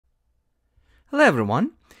Hello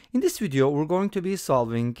everyone. In this video we're going to be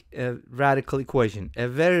solving a radical equation, a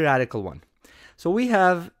very radical one. So we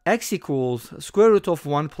have x equals square root of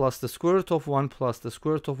 1 plus the square root of 1 plus the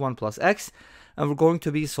square root of 1 plus x, and we're going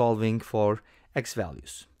to be solving for x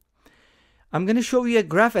values. I'm going to show you a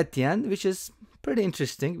graph at the end, which is pretty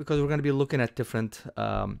interesting because we're going to be looking at different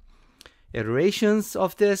iterations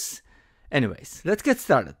of this. Anyways, let's get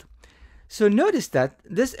started. So notice that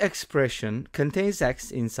this expression contains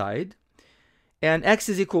x inside, and x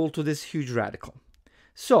is equal to this huge radical.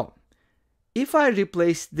 So if I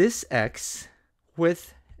replace this x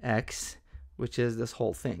with x, which is this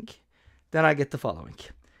whole thing, then I get the following.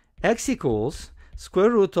 X equals square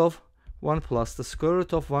root of 1 plus the square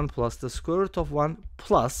root of 1 plus the square root of 1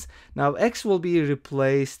 plus. Now x will be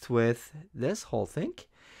replaced with this whole thing,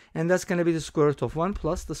 and that's going to be the square root of 1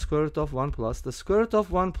 plus the square root of 1 plus the square root of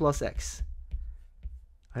 1 plus x.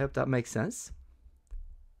 I hope that makes sense.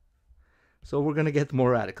 So we're going to get more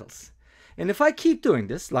radicals. And if I keep doing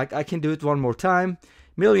this, like I can do it one more time,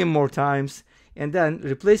 million more times, and then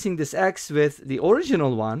replacing this x with the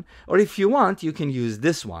original one, or if you want, you can use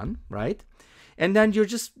this one, right? And then you're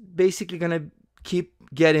just basically going to keep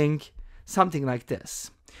getting something like this.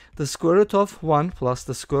 The square root of 1 plus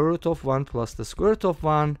the square root of 1 plus the square root of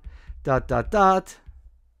 1, dot, dot, dot.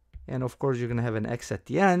 And of course, you're going to have an x at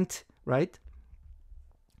the end, right?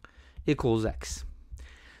 Equals x.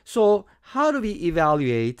 So how do we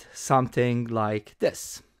evaluate something like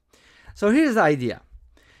this? So here's the idea.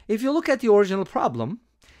 If you look at the original problem,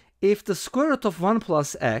 if the square root of 1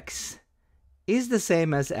 plus x is the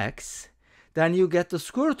same as x, then you get the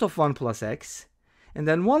square root of 1 plus x, and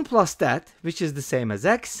then 1 plus that, which is the same as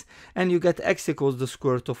x, and you get x equals the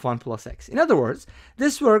square root of 1 plus x. In other words,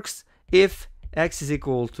 this works if x is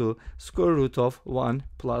equal to square root of 1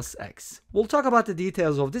 plus x. We'll talk about the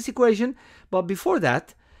details of this equation, but before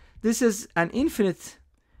that, this is an infinite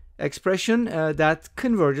expression that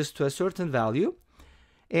converges to a certain value,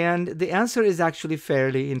 and the answer is actually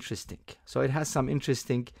fairly interesting. So it has some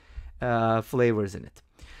interesting flavors in it.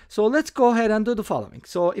 So let's go ahead and do the following.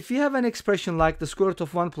 So if you have an expression like the square root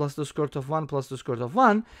of 1 plus the square root of 1 plus the square root of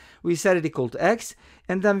 1, we set it equal to x,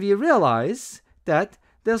 and then we realize that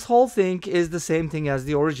this whole thing is the same thing as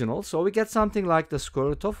the original. So we get something like the square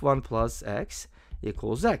root of 1 plus x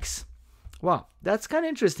equals x. Wow, that's kind of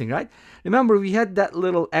interesting, right? Remember, we had that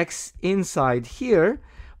little x inside here,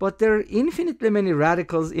 but there are infinitely many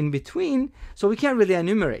radicals in between, so we can't really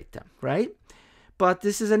enumerate them, right? But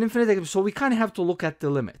this is an infinite, so we kind of have to look at the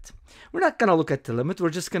limit. We're not going to look at the limit. We're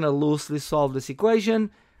just going to loosely solve this equation,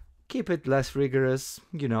 keep it less rigorous,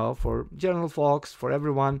 you know, for general folks, for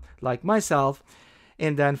everyone like myself,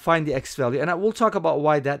 and then find the x value. And I will talk about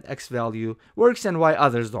why that x value works and why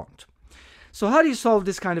others don't. So how do you solve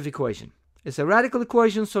this kind of equation? It's a radical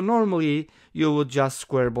equation, so normally you would just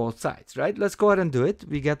square both sides, right? Let's go ahead and do it.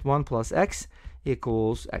 We get 1 plus x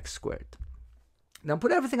equals x squared. Now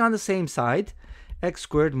put everything on the same side. X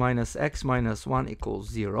squared minus x minus 1 equals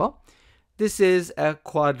 0. This is a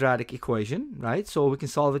quadratic equation, right? So we can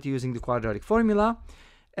solve it using the quadratic formula.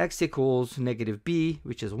 X equals negative b,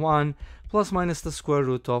 which is 1, plus minus the square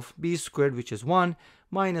root of b squared, which is 1,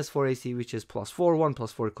 minus 4ac, which is plus 4. 1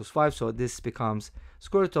 plus 4 equals 5, so this becomes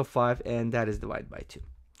square root of 5, and that is divided by 2.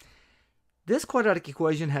 This quadratic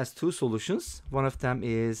equation has two solutions. One of them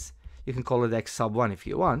is, you can call it x sub 1 if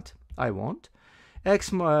you want. I won't.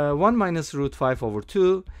 1 minus root 5 over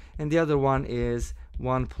 2, and the other one is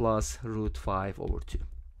 1 plus root 5 over 2.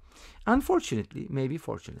 Unfortunately, maybe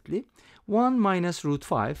fortunately, 1 minus root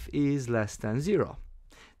 5 is less than 0.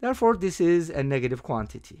 Therefore, this is a negative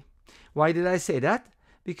quantity. Why did I say that?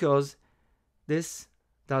 Because this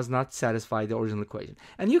does not satisfy the original equation.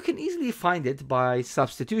 And you can easily find it by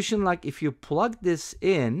substitution. Like if you plug this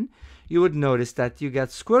in, you would notice that you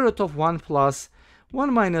get square root of 1 plus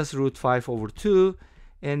 1 minus root 5 over 2,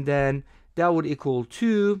 and then that would equal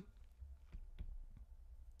 2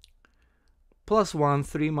 plus 1,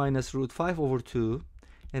 3 minus root 5 over 2,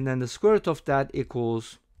 and then the square root of that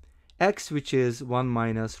equals x, which is 1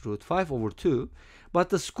 minus root 5 over 2. But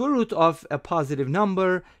the square root of a positive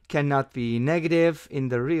number cannot be negative in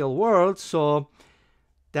the real world, so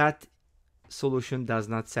that solution does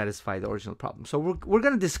not satisfy the original problem. So we're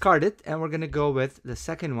going to discard it, and we're going to go with the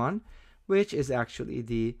second one, which is actually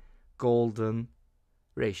the golden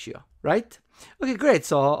ratio, right? Okay, great.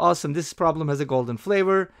 So awesome. This problem has a golden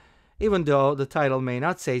flavor, even though the title may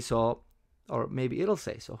not say so, or maybe it'll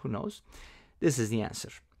say so, who knows? This is the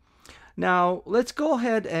answer. Now, let's go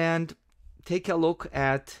ahead and take a look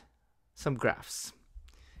at some graphs.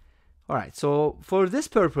 All right, so for this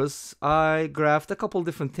purpose, I graphed a couple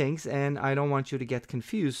different things, and I don't want you to get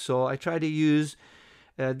confused. So I try to use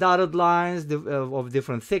dotted lines of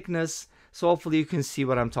different thickness. So hopefully you can see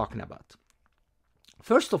what I'm talking about.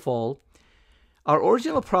 First of all, our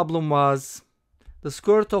original problem was the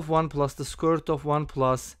square root of 1 plus the square root of 1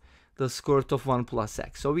 plus the square root of 1 plus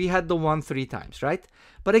x. So we had the 1 3 times, right?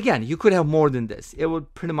 But again, you could have more than this. It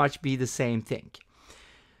would pretty much be the same thing.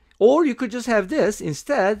 Or you could just have this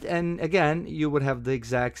instead, and again, you would have the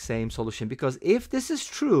exact same solution. Because if this is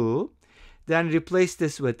true, then replace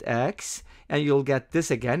this with x, and you'll get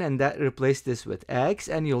this again, and that replace this with x,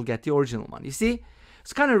 and you'll get the original one. You see?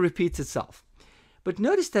 It kind of repeats itself. But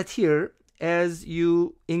notice that here, as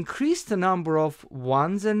you increase the number of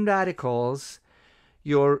ones and radicals,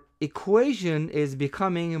 your equation is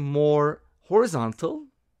becoming more horizontal,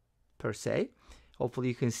 per se. Hopefully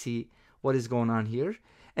you can see what is going on here.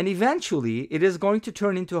 And eventually, it is going to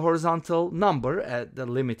turn into a horizontal number at the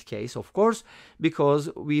limit case, of course, because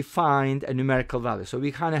we find a numerical value. So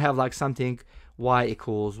we kind of have like something y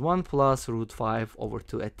equals 1 plus root 5 over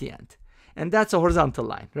 2 at the end. And that's a horizontal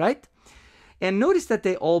line, right? And notice that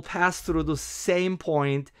they all pass through the same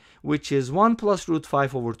point, which is 1 plus root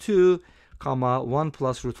 5 over 2, comma 1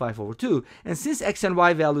 plus root 5 over 2. And since x and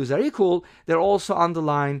y values are equal, they're also on the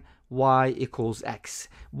line y equals x.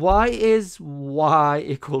 Why is y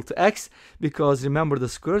equal to x? Because remember, the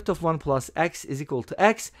square root of 1 plus x is equal to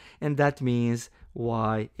x, and that means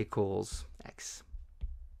y equals x.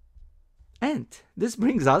 And this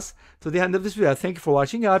brings us to the end of this video. Thank you for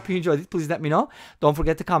watching. I hope you enjoyed it. Please let me know. Don't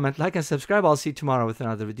forget to comment, like, and subscribe. I'll see you tomorrow with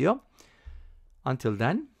another video. Until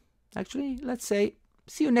then, actually, let's say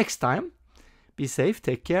see you next time. Be safe,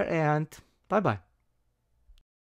 take care, and bye-bye.